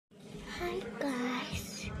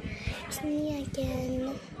it's me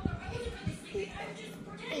again.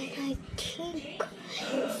 And I think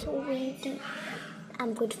it's windy.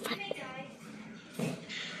 I'm good for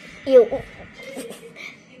you.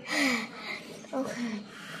 Okay.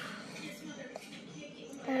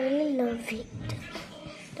 I really love it.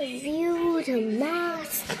 The view, the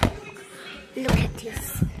mask. Look at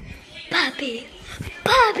this. Barbie,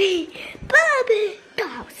 Barbie, Barbie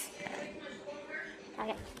dolls.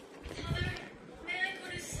 Okay. May I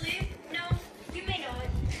go to sleep? No, you may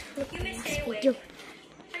not. You may stay awake.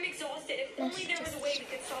 I'm exhausted. If only there was a way we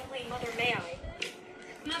could stop playing Mother May I.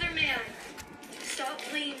 Mother May I. Stop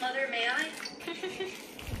playing Mother May I.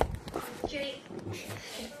 Jake.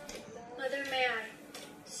 Mother May I.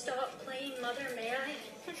 Stop playing Mother May I.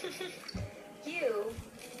 You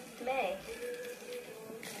may.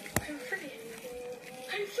 I'm free.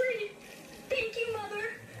 I'm free. Thank you,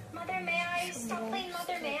 Mother. Mother May I. Stop playing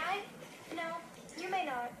Mother May I. No, you may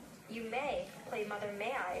not. You may play Mother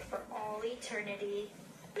May I for all eternity.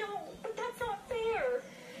 No, but that's not fair.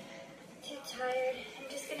 Too tired. I'm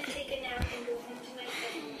just gonna take a nap and go home to my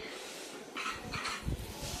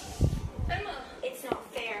bed. Emma! It's not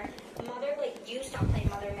fair. Mother let you stop playing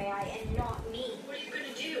Mother May I and not me. What are you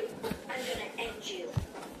gonna do? I'm gonna end you.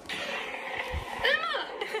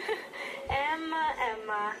 Emma!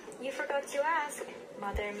 Emma, you forgot to ask.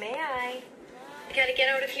 Mother May I gotta get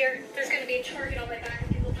out of here. There's gonna be a target on my back and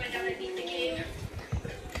people find out I beat the game.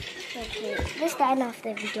 Okay, let's end off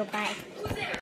the video. Bye. Who's there?